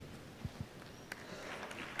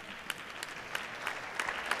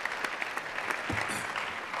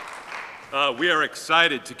We are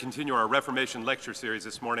excited to continue our Reformation lecture series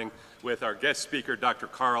this morning with our guest speaker, Dr.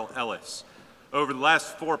 Carl Ellis. Over the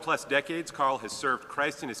last 4+ decades, Carl has served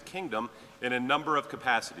Christ and his kingdom in a number of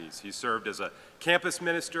capacities. He's served as a campus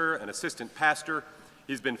minister, an assistant pastor.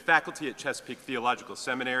 He's been faculty at Chesapeake Theological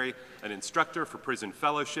Seminary, an instructor for Prison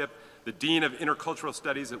Fellowship, the dean of intercultural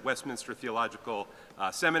studies at Westminster Theological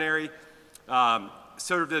Seminary,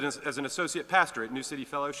 served as an associate pastor at New City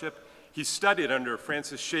Fellowship. He studied under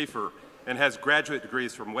Francis Schaeffer and has graduate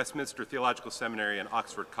degrees from Westminster Theological Seminary and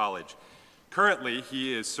Oxford College. Currently,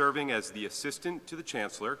 he is serving as the assistant to the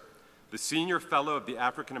chancellor, the senior fellow of the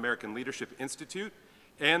African American Leadership Institute,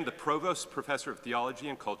 and the provost professor of theology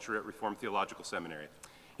and culture at Reformed Theological Seminary.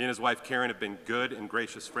 He and his wife Karen have been good and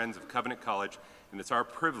gracious friends of Covenant College, and it's our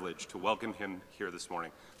privilege to welcome him here this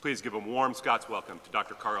morning. Please give a warm Scots welcome to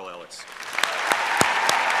Dr. Carl Ellis.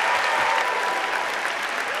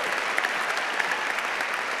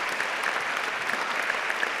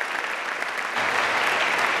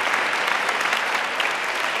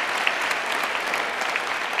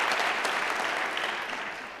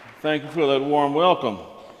 Thank you for that warm welcome.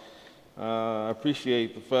 I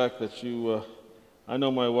appreciate the fact that you, I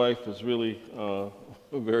know my wife is really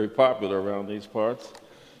very popular around these parts,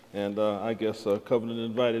 and I guess Covenant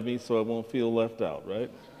invited me so I won't feel left out,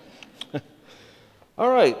 right?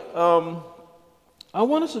 All right, I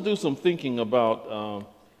want us to do some thinking about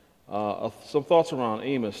some thoughts around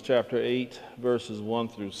Amos chapter 8, verses 1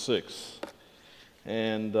 through 6,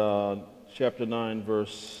 and chapter 9,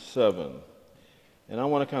 verse 7. And I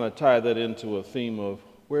want to kind of tie that into a theme of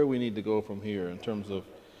where we need to go from here in terms of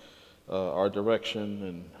our direction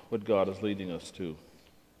and what God is leading us to.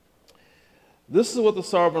 This is what the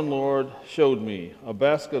sovereign Lord showed me, a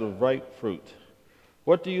basket of ripe fruit.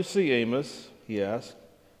 What do you see, Amos? He asked.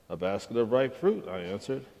 A basket of ripe fruit, I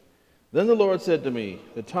answered. Then the Lord said to me,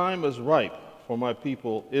 the time is ripe for my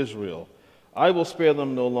people Israel. I will spare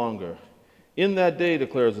them no longer. In that day,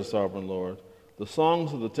 declares the sovereign Lord, the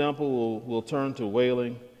songs of the temple will turn to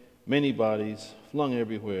wailing, many bodies flung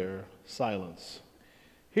everywhere, silence.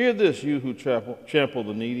 Hear this, you who trample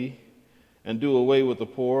the needy and do away with the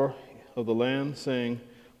poor of the land, saying,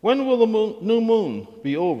 when will the new moon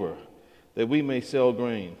be over, that we may sell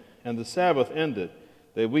grain, and the Sabbath ended,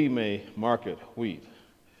 that we may market wheat?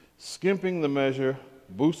 Skimping the measure,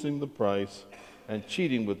 boosting the price, and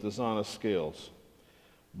cheating with dishonest scales.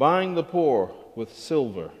 Buying the poor with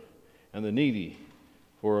silver, and the needy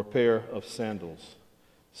for a pair of sandals,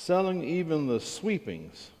 selling even the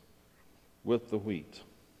sweepings with the wheat.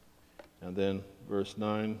 And then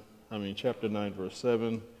chapter 9, verse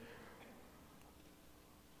 7.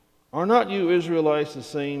 Are not you Israelites the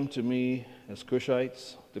same to me as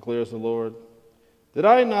Cushites, declares the Lord? Did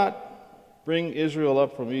I not bring Israel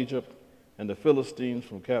up from Egypt, and the Philistines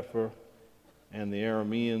from Kaphar, and the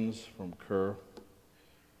Arameans from Kir?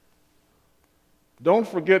 Don't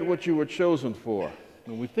forget what you were chosen for.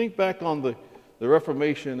 When we think back on the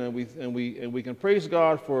Reformation, and we can praise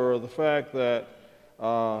God for the fact that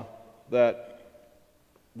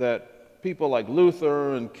that people like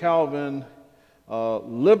Luther and Calvin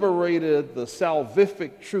liberated the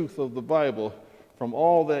salvific truth of the Bible from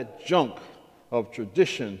all that junk of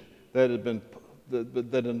tradition that had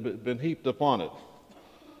been heaped upon it.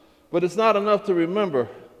 But it's not enough to remember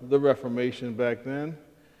the Reformation back then.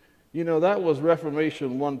 You know, that was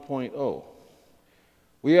Reformation 1.0.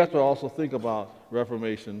 We have to also think about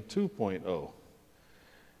Reformation 2.0.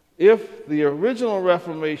 If the original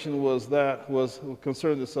Reformation was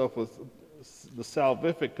concerned itself with the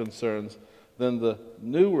salvific concerns, then the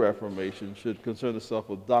new Reformation should concern itself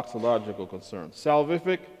with doxological concerns.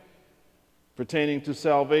 Salvific, pertaining to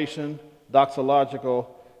salvation; doxological,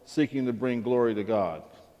 seeking to bring glory to God.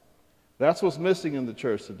 That's what's missing in the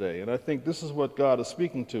church today, and I think this is what God is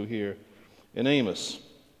speaking to here in Amos.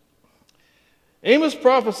 Amos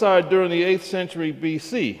prophesied during the 8th century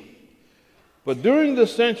BC, but during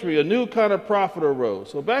this century, a new kind of prophet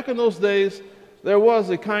arose. So back in those days, there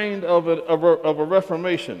was a kind of a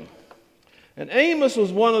reformation, and Amos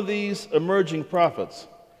was one of these emerging prophets.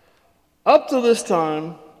 Up to this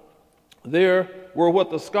time, there were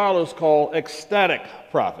what the scholars call ecstatic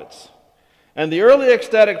prophets. And the early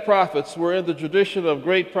ecstatic prophets were in the tradition of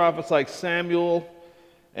great prophets like Samuel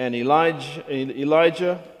and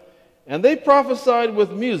Elijah, and they prophesied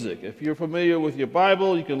with music. If you're familiar with your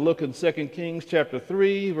Bible, you can look in 2 Kings chapter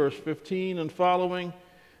 3, verse 15 and following,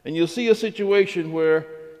 and you'll see a situation where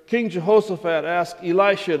King Jehoshaphat asked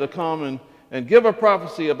Elisha to come and give a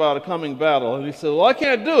prophecy about a coming battle. And he said, well, I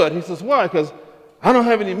can't do it. He says, why? Because I don't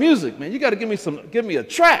have any music, man. You got to give me a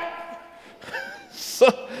track.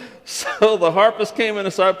 So the harpist came in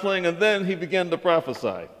and started playing, and then he began to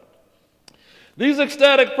prophesy. These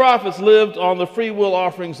ecstatic prophets lived on the free will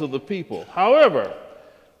offerings of the people. However,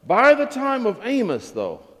 by the time of Amos,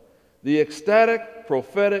 though, the ecstatic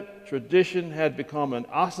prophetic tradition had become an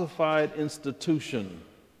ossified institution.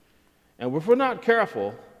 And if we're not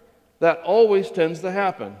careful, that always tends to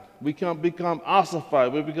happen. We can become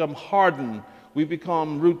ossified, we become hardened, we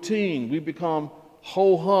become routine, we become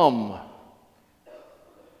ho-hum.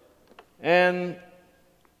 And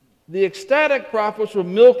the ecstatic prophets were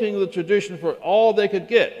milking the tradition for all they could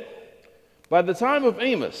get. By the time of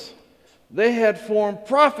Amos, they had formed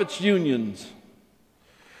prophets' unions.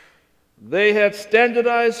 They had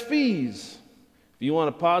standardized fees. If you want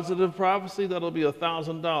a positive prophecy, that'll be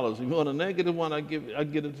 $1,000. If you want a negative one, I get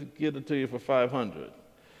it to you for $500.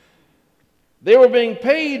 They were being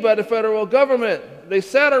paid by the federal government. They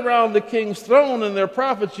sat around the king's throne in their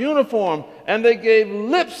prophet's uniform, and they gave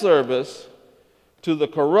lip service to the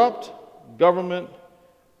corrupt government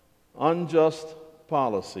unjust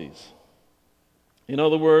policies. In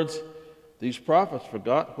other words, these prophets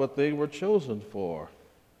forgot what they were chosen for.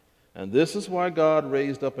 And this is why God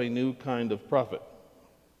raised up a new kind of prophet.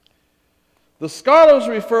 The scholars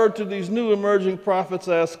referred to these new emerging prophets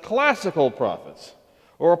as classical prophets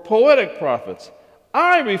or poetic prophets.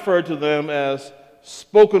 I refer to them as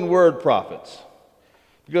spoken word prophets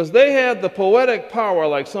because they had the poetic power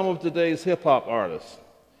like some of today's hip-hop artists.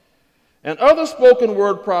 And other spoken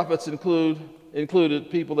word prophets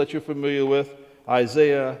included people that you're familiar with: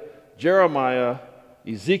 Isaiah, Jeremiah,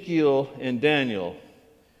 Ezekiel, and Daniel.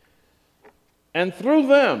 And through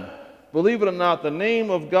them, believe it or not, the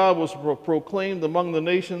name of God was proclaimed among the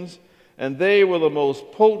nations, and they were the most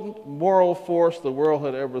potent moral force the world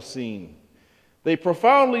had ever seen. They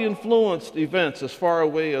profoundly influenced events as far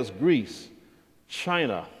away as Greece,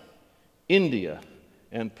 China, India,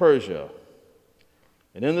 and Persia.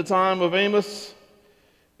 And in the time of Amos,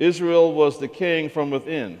 Israel was decaying from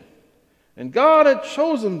within. And God had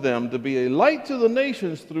chosen them to be a light to the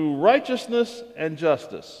nations through righteousness and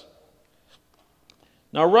justice.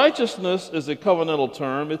 Now, righteousness is a covenantal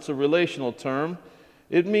term. It's a relational term.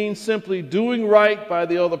 It means simply doing right by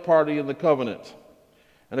the other party in the covenant.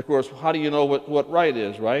 And of course, how do you know what right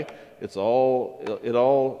is, right? It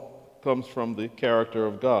all comes from the character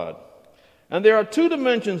of God. And there are two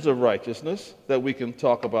dimensions of righteousness that we can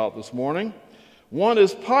talk about this morning. One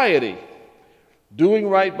is piety, doing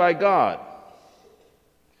right by God.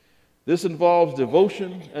 This involves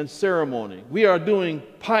devotion and ceremony. We are doing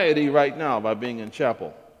piety right now by being in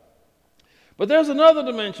chapel. But there's another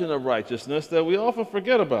dimension of righteousness that we often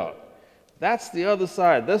forget about. That's the other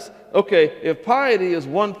side. If piety is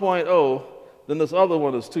 1.0, then this other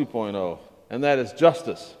one is 2.0, and that is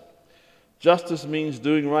justice. Justice means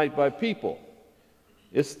doing right by people.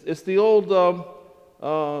 It's the old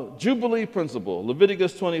Jubilee principle,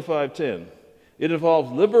 Leviticus 25:10. It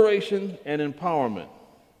involves liberation and empowerment.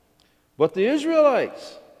 But the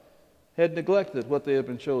Israelites had neglected what they had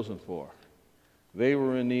been chosen for. They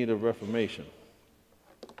were in need of reformation.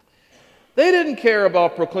 They didn't care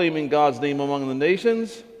about proclaiming God's name among the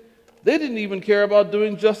nations. They didn't even care about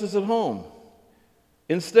doing justice at home.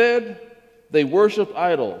 Instead, they worshiped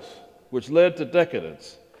idols, which led to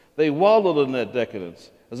decadence. They wallowed in that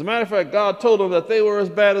decadence. As a matter of fact, God told them that they were as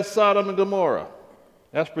bad as Sodom and Gomorrah.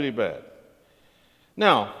 That's pretty bad.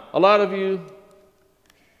 Now, a lot of you,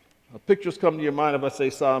 pictures come to your mind if I say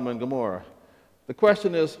Sodom and Gomorrah. The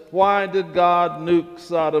question is, why did God nuke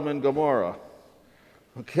Sodom and Gomorrah?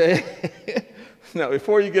 Okay? Now,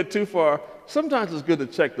 before you get too far, sometimes it's good to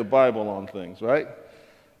check the Bible on things, right?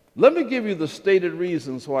 Let me give you the stated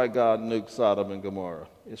reasons why God nuked Sodom and Gomorrah.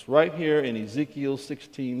 It's right here in Ezekiel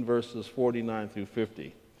 16, verses 49 through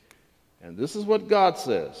 50. And this is what God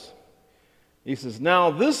says. He says,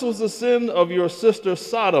 "Now this was the sin of your sister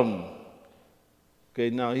Sodom." Okay,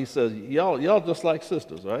 now he says, y'all just like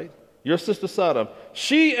sisters, right? Your sister Sodom.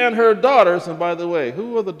 "She and her daughters," and by the way,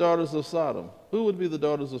 who are the daughters of Sodom? Who would be the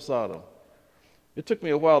daughters of Sodom? It took me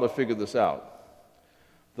a while to figure this out.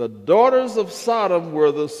 The daughters of Sodom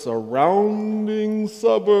were the surrounding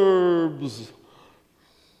suburbs.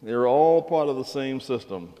 They were all part of the same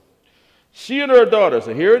system. She and her daughters,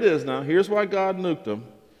 and here it is now, here's why God nuked them.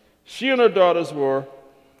 She and her daughters were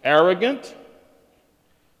arrogant,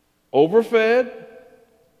 overfed,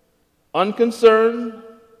 unconcerned.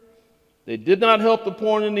 They did not help the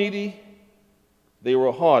poor and the needy. They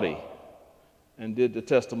were haughty and did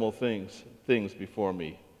detestable things before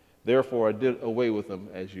me. Therefore, I did away with them,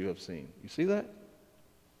 as you have seen. You see that?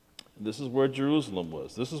 This is where Jerusalem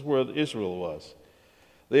was. This is where Israel was.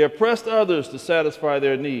 They oppressed others to satisfy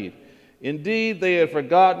their need. Indeed, they had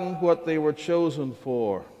forgotten what they were chosen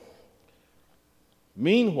for.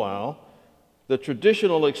 Meanwhile, the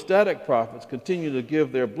traditional ecstatic prophets continue to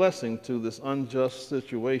give their blessing to this unjust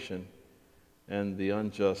situation and the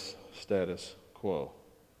unjust status quo.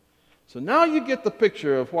 So now you get the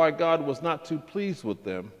picture of why God was not too pleased with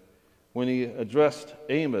them when he addressed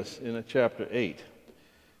Amos in chapter 8.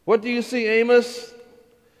 What do you see, Amos?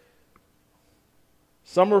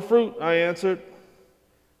 Summer fruit, I answered.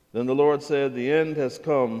 Then the Lord said, the end has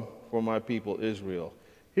come for my people Israel.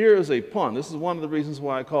 Here is a pun. This is one of the reasons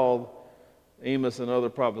why I call Amos and other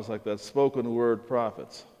prophets like that spoken word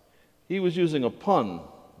prophets. He was using a pun.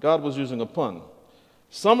 God was using a pun.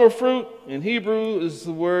 Summer fruit in Hebrew is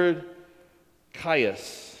the word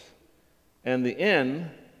kaias, and the end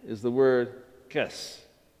is the word kes.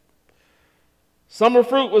 Summer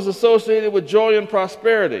fruit was associated with joy and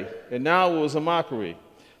prosperity, and now it was a mockery.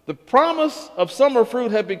 The promise of summer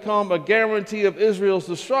fruit had become a guarantee of Israel's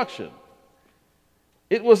destruction.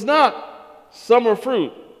 It was not summer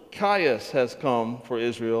fruit, kaias, has come for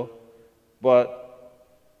Israel, but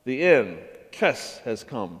the end, kes, has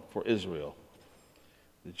come for Israel.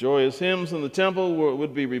 The joyous hymns in the temple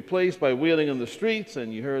would be replaced by wailing in the streets,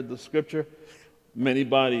 and you heard the scripture, many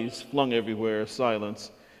bodies flung everywhere,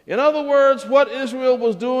 silence. In other words, what Israel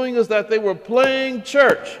was doing is that they were playing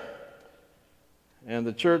church, and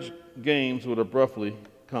the church games would abruptly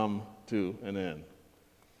come to an end.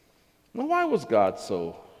 Now, why was God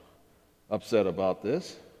so upset about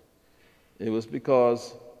this? It was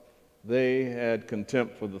because they had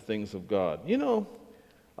contempt for the things of God. You know,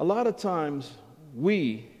 a lot of times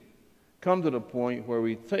we come to the point where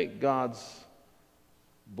we take God's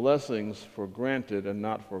blessings for granted and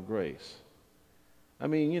not for grace. I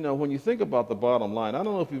mean, you know, when you think about the bottom line, I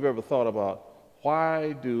don't know if you've ever thought about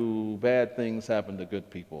why do bad things happen to good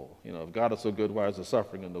people? You know, if God is so good, why is there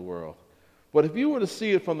suffering in the world? But if you were to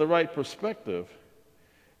see it from the right perspective,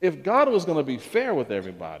 if God was going to be fair with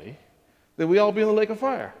everybody, then we all be in the lake of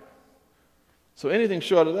fire. So anything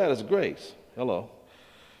short of that is grace. Hello.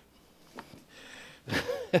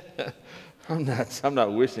 I'm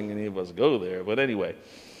not wishing any of us go there, but anyway.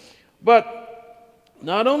 But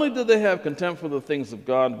not only did they have contempt for the things of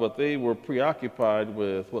God, but they were preoccupied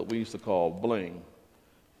with what we used to call bling.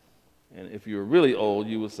 And if you were really old,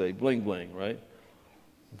 you would say bling bling, right?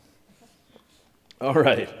 All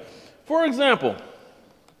right. For example,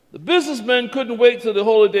 the businessmen couldn't wait till the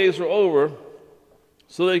holy days were over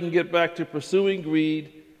so they can get back to pursuing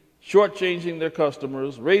greed, shortchanging their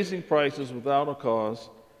customers, raising prices without a cause,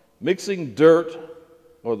 mixing dirt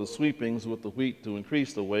or the sweepings with the wheat to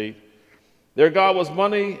increase the weight. Their God was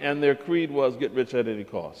money, and their creed was get rich at any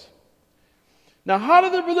cost. Now, how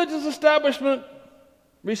did the religious establishment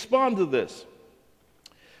respond to this?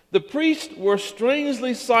 The priests were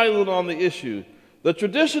strangely silent on the issue. The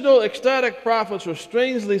traditional ecstatic prophets were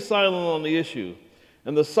strangely silent on the issue.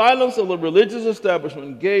 And the silence of the religious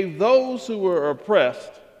establishment gave those who were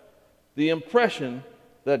oppressed the impression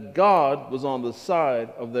that God was on the side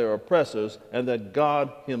of their oppressors and that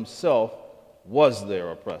God himself was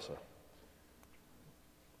their oppressor.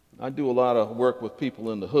 I do a lot of work with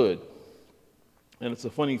people in the hood, and it's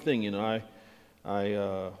a funny thing, you know.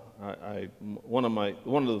 One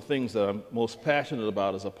of the things that I'm most passionate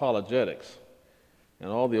about is apologetics,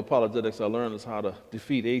 and all the apologetics I learned is how to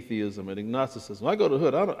defeat atheism and agnosticism. I go to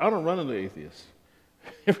the hood. I don't run into atheists.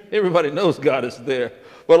 Everybody knows God is there,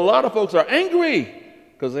 but a lot of folks are angry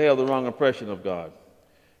because they have the wrong impression of God.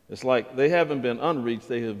 It's like they haven't been unreached;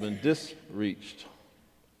 they have been disreached.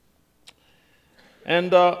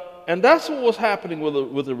 And that's what was happening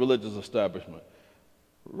with the religious establishment.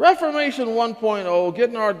 Reformation 1.0,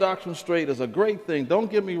 getting our doctrine straight, is a great thing. Don't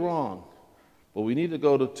get me wrong. But we need to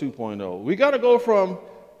go to 2.0. We got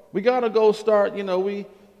to go start, you know,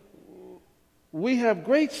 we have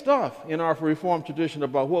great stuff in our Reformed tradition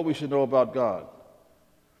about what we should know about God.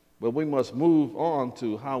 But we must move on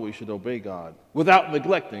to how we should obey God without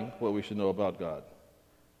neglecting what we should know about God.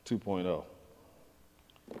 2.0.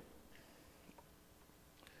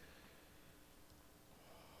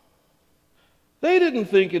 They didn't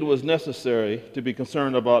think it was necessary to be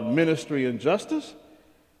concerned about ministry and justice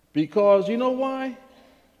because, you know why?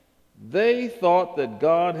 They thought that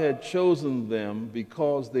God had chosen them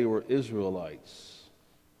because they were Israelites.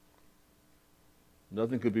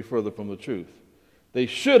 Nothing could be further from the truth. They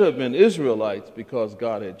should have been Israelites because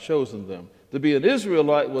God had chosen them. To be an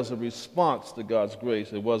Israelite was a response to God's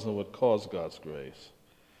grace. It wasn't what caused God's grace.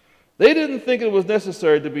 They didn't think it was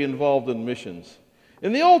necessary to be involved in missions.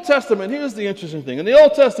 In the Old Testament, here's the interesting thing. In the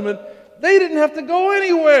Old Testament, they didn't have to go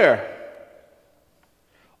anywhere.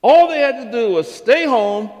 All they had to do was stay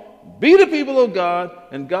home be the people of God,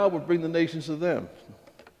 and God would bring the nations to them.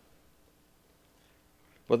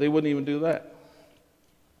 But they wouldn't even do that.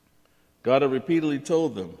 God had repeatedly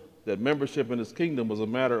told them that membership in his kingdom was a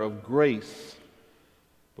matter of grace.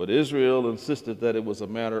 But Israel insisted that it was a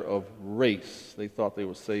matter of race. They thought they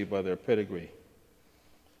were saved by their pedigree.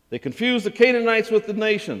 They confused the Canaanites with the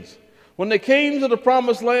nations. When they came to the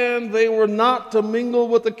promised land, they were not to mingle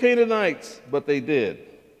with the Canaanites, but they did.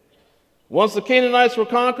 Once the Canaanites were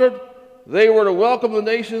conquered, they were to welcome the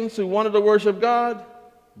nations who wanted to worship God,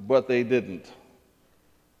 but they didn't.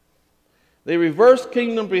 They reversed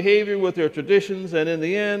kingdom behavior with their traditions, and in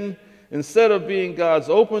the end, instead of being God's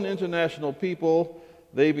open international people,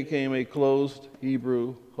 they became a closed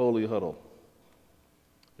Hebrew holy huddle.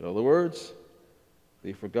 In other words,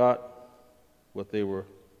 they forgot what they were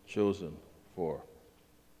chosen for.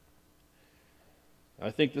 I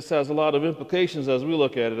think this has a lot of implications as we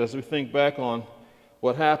look at it, as we think back on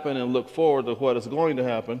what happened and look forward to what is going to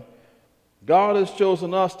happen. God has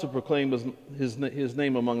chosen us to proclaim his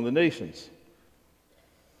name among the nations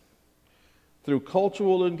through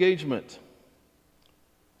cultural engagement.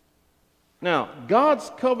 Now,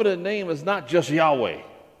 God's covenant name is not just Yahweh.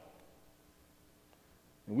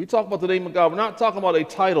 When we talk about the name of God, we're not talking about a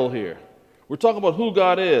title here. We're talking about who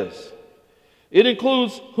God is. It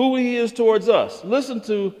includes who he is towards us. Listen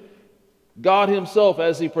to God himself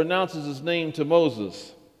as he pronounces his name to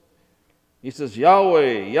Moses. He says,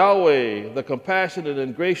 Yahweh, Yahweh, the compassionate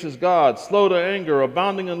and gracious God, slow to anger,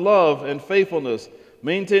 abounding in love and faithfulness,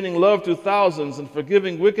 maintaining love to thousands and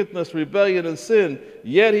forgiving wickedness, rebellion, and sin,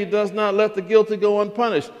 yet he does not let the guilty go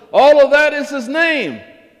unpunished. All of that is his name.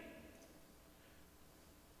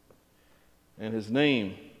 And his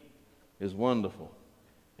name is wonderful.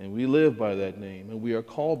 And we live by that name, and we are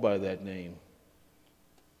called by that name.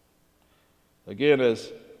 Again,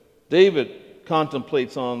 as David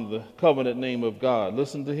contemplates on the covenant name of God,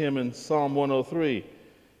 listen to him in Psalm 103.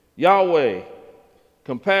 Yahweh,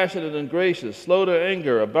 compassionate and gracious, slow to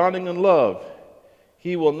anger, abounding in love.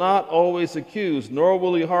 He will not always accuse, nor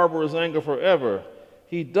will he harbor his anger forever.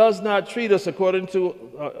 He does not treat us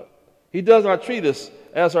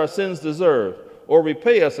as our sins deserve, or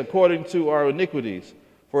repay us according to our iniquities.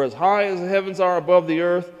 For as high as the heavens are above the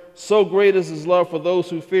earth, so great is his love for those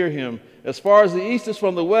who fear him. As far as the east is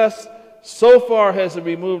from the west, so far has he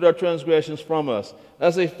removed our transgressions from us.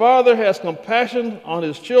 As a father has compassion on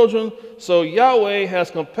his children, so Yahweh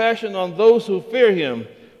has compassion on those who fear him.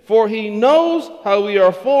 For he knows how we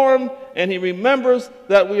are formed, and he remembers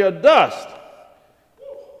that we are dust.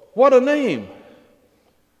 What a name!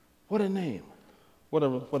 What a name! What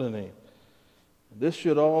a name. This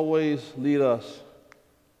should always lead us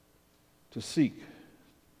to seek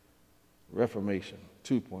Reformation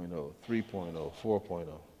 2.0, 3.0, 4.0.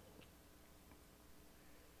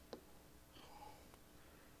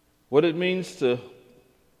 What it means to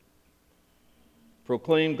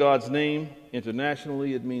proclaim God's name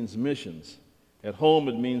internationally, it means missions. At home,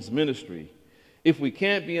 it means ministry. If we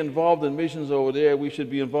can't be involved in missions over there, we should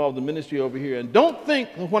be involved in ministry over here. And don't think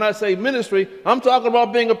when I say ministry, I'm talking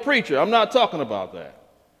about being a preacher. I'm not talking about that.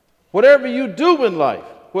 Whatever you do in life,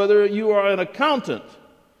 whether you are an accountant,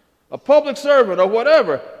 a public servant, or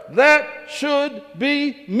whatever, that should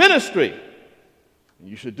be ministry. And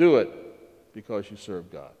you should do it because you serve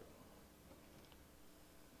God.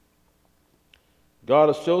 God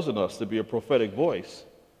has chosen us to be a prophetic voice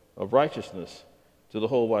of righteousness to the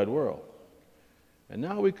whole wide world. And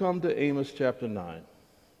now we come to Amos chapter 9.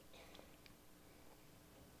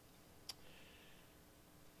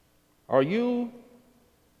 Are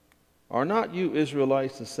not you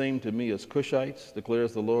Israelites the same to me as Cushites,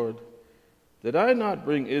 declares the Lord? Did I not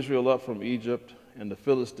bring Israel up from Egypt, and the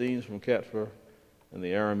Philistines from Kaphtor, and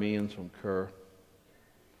the Arameans from Kir?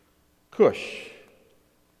 Cush.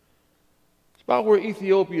 It's about where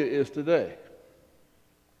Ethiopia is today.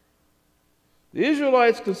 The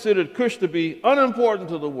Israelites considered Cush to be unimportant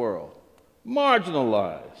to the world,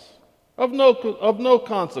 marginalized, of no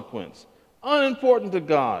consequence, unimportant to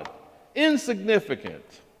God, insignificant.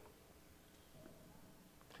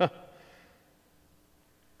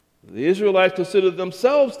 The Israelites considered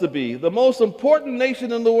themselves to be the most important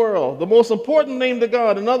nation in the world, the most important name to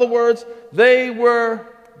God. In other words, they were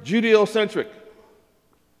Judeo-centric.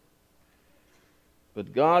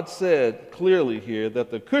 But God said clearly here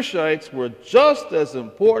that the Cushites were just as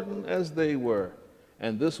important as they were.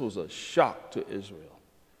 And this was a shock to Israel.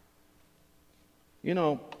 You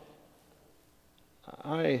know,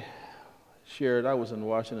 I was in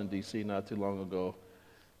Washington, D.C. not too long ago,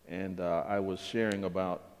 and I was sharing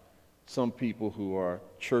about some people who are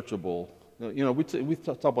churchable. You know, we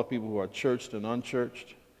talk about people who are churched and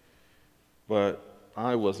unchurched. but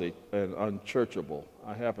I was an unchurchable.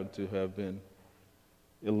 I happened to have been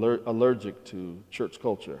allergic to church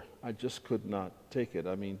culture. I just could not take it.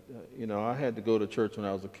 I mean, I had to go to church when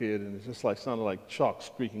I was a kid, and it just sounded like chalk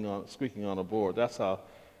squeaking on a board. That's how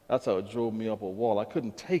it drove me up a wall. I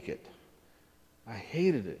couldn't take it. I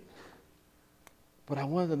hated it. But I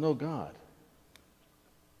wanted to know God.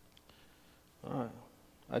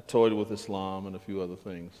 I toyed with Islam and a few other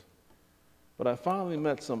things. But I finally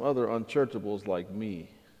met some other unchurchables like me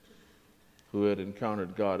who had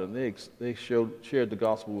encountered God, and they shared the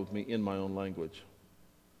gospel with me in my own language.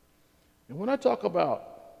 And when I talk about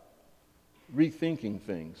rethinking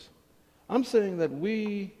things, I'm saying that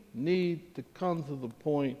we need to come to the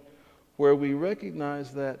point where we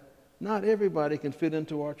recognize that not everybody can fit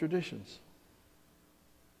into our traditions.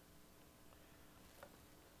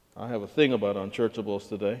 I have a thing about unchurchables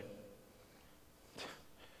today.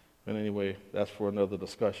 And anyway, that's for another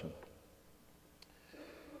discussion.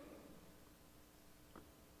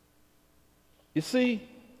 You see,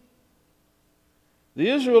 the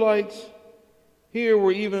Israelites here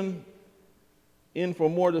were even in for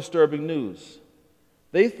more disturbing news.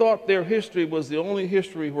 They thought their history was the only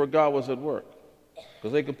history where God was at work,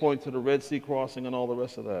 because they could point to the Red Sea crossing and all the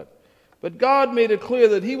rest of that. But God made it clear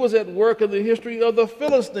that he was at work in the history of the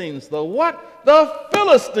Philistines. The what? The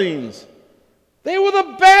Philistines. They were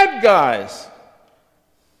the bad guys.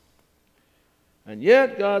 And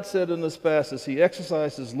yet God said in this passage, he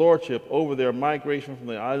exercised his lordship over their migration from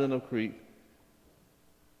the island of Crete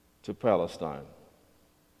to Palestine.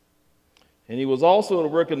 And he was also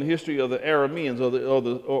at work in the history of the Arameans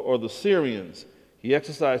or the Syrians. He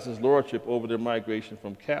exercised his lordship over their migration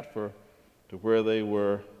from Kaphtor to where they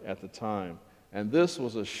were at the time. And this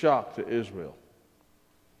was a shock to Israel.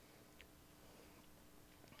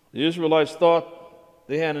 The Israelites thought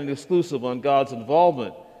they had an exclusive on God's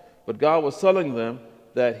involvement, but God was telling them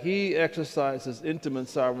that he exercises intimate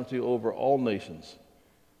sovereignty over all nations.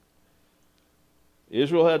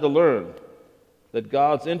 Israel had to learn that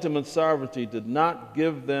God's intimate sovereignty did not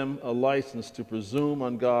give them a license to presume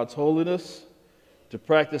on God's holiness, to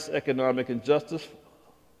practice economic injustice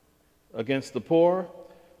against the poor,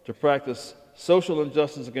 to practice social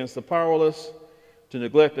injustice against the powerless, to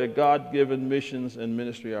neglect their God-given missions and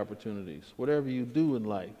ministry opportunities. Whatever you do in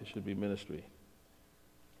life, it should be ministry.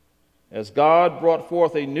 As God brought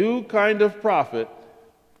forth a new kind of prophet,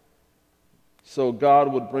 so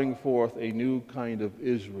God would bring forth a new kind of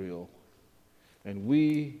Israel. And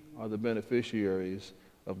we are the beneficiaries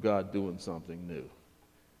of God doing something new.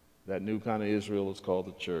 That new kind of Israel is called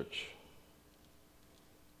the church.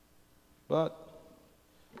 But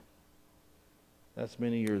that's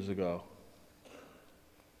many years ago.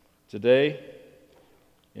 Today,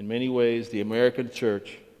 in many ways, the American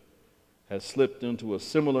church has slipped into a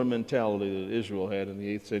similar mentality that Israel had in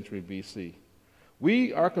the 8th century BC.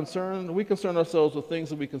 We concern ourselves with things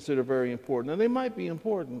that we consider very important, and they might be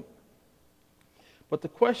important. But the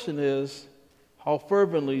question is, how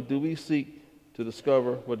fervently do we seek to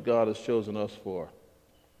discover what God has chosen us for?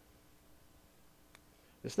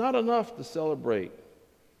 It's not enough to celebrate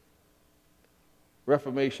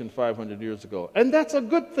Reformation 500 years ago. And that's a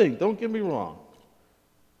good thing, don't get me wrong.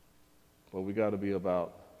 But we got to be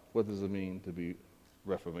about what does it mean to be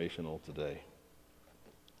reformational today.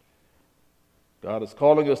 God is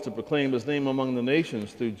calling us to proclaim his name among the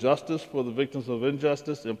nations through justice for the victims of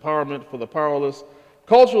injustice, empowerment for the powerless,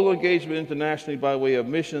 cultural engagement internationally by way of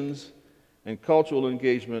missions, and cultural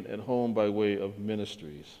engagement at home by way of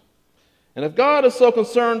ministries. And if God is so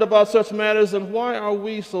concerned about such matters, then why are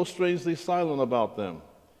we so strangely silent about them?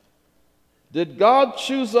 Did God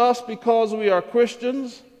choose us because we are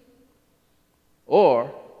Christians?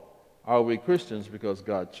 Or are we Christians because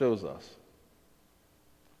God chose us?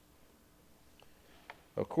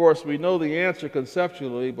 Of course, we know the answer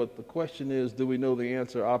conceptually, but the question is, do we know the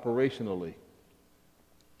answer operationally?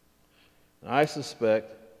 And I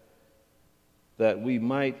suspect that we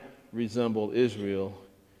might resemble Israel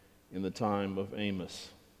in the time of Amos.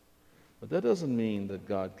 But that doesn't mean that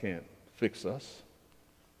God can't fix us.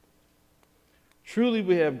 Truly,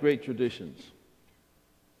 we have great traditions.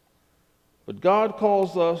 But God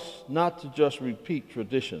calls us not to just repeat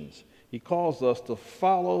traditions. He calls us to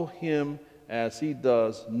follow him as he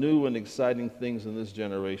does new and exciting things in this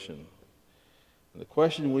generation. And the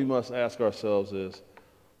question we must ask ourselves is,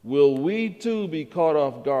 will we too be caught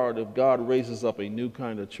off guard if God raises up a new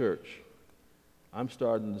kind of church? I'm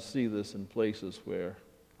starting to see this in places where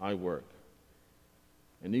I work.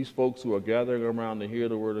 And these folks who are gathering around to hear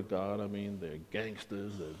the word of God, I mean, they're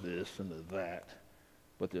gangsters, they're this and they're that,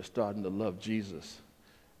 but they're starting to love Jesus.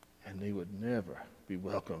 and they would never be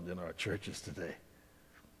welcomed in our churches today.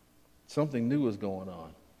 Something new is going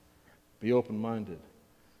on. Be open-minded.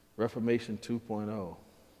 Reformation 2.0.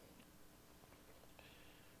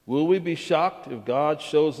 Will we be shocked if God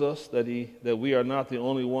shows us that we are not the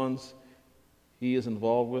only ones He is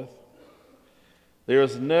involved with? There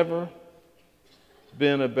has never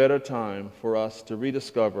been a better time for us to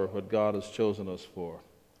rediscover what God has chosen us for,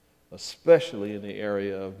 especially in the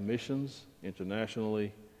area of missions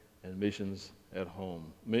internationally and missions at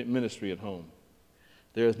home, ministry at home.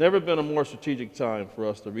 There has never been a more strategic time for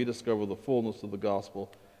us to rediscover the fullness of the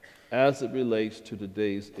gospel as it relates to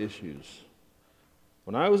today's issues.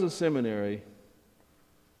 When I was in seminary,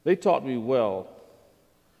 they taught me well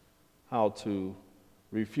how to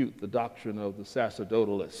refute the doctrine of the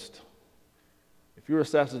sacerdotalist. If you're a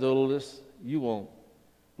sacerdotalist, you won't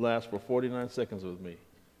last for 49 seconds with me.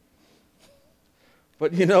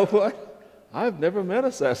 But you know what? I've never met a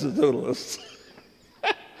sacerdotalist.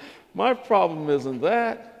 My problem isn't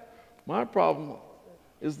that. My problem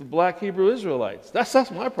is the black Hebrew Israelites.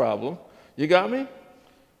 That's my problem. You got me?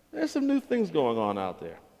 There's some new things going on out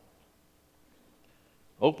there.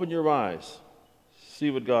 Open your eyes.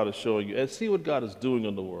 See what God is showing you and see what God is doing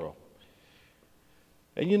in the world.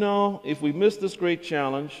 And you know, if we miss this great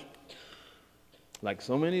challenge, like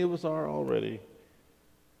so many of us are already,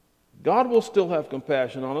 God will still have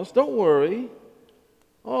compassion on us. Don't worry.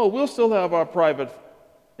 Oh, we'll still have our private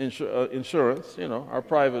insurance, our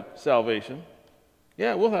private salvation.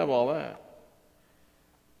 Yeah, we'll have all that.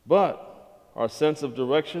 But our sense of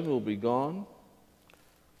direction will be gone.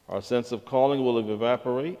 Our sense of calling will have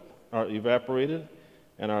evaporated,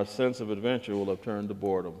 and our sense of adventure will have turned to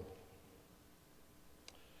boredom.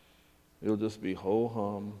 It'll just be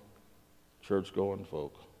ho-hum, church-going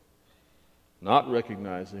folk, not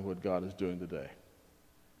recognizing what God is doing today.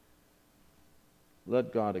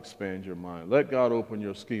 Let God expand your mind. Let God open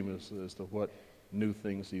your scheme as to what new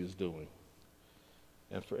things He is doing.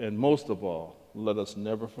 And most of all, let us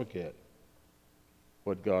never forget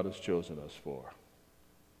what God has chosen us for.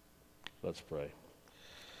 Let's pray.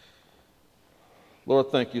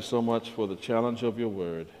 Lord, thank you so much for the challenge of your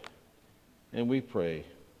word. And we pray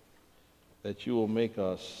that you will make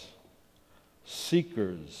us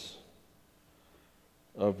seekers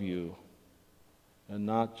of you and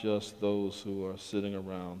not just those who are sitting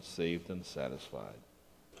around saved and satisfied.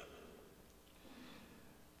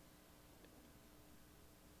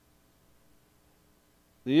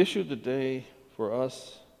 The issue today for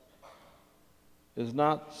us is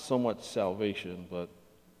not so much salvation, but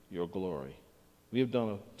your glory. We have done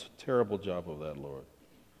a terrible job of that, Lord.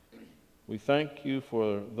 We thank you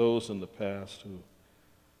for those in the past who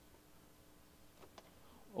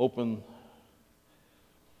opened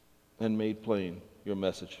and made plain your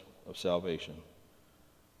message of salvation.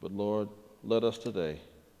 But Lord, let us today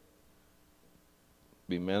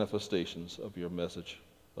be manifestations of your message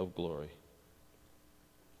of glory.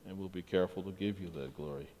 And we'll be careful to give you that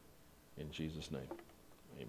glory. In Jesus' name.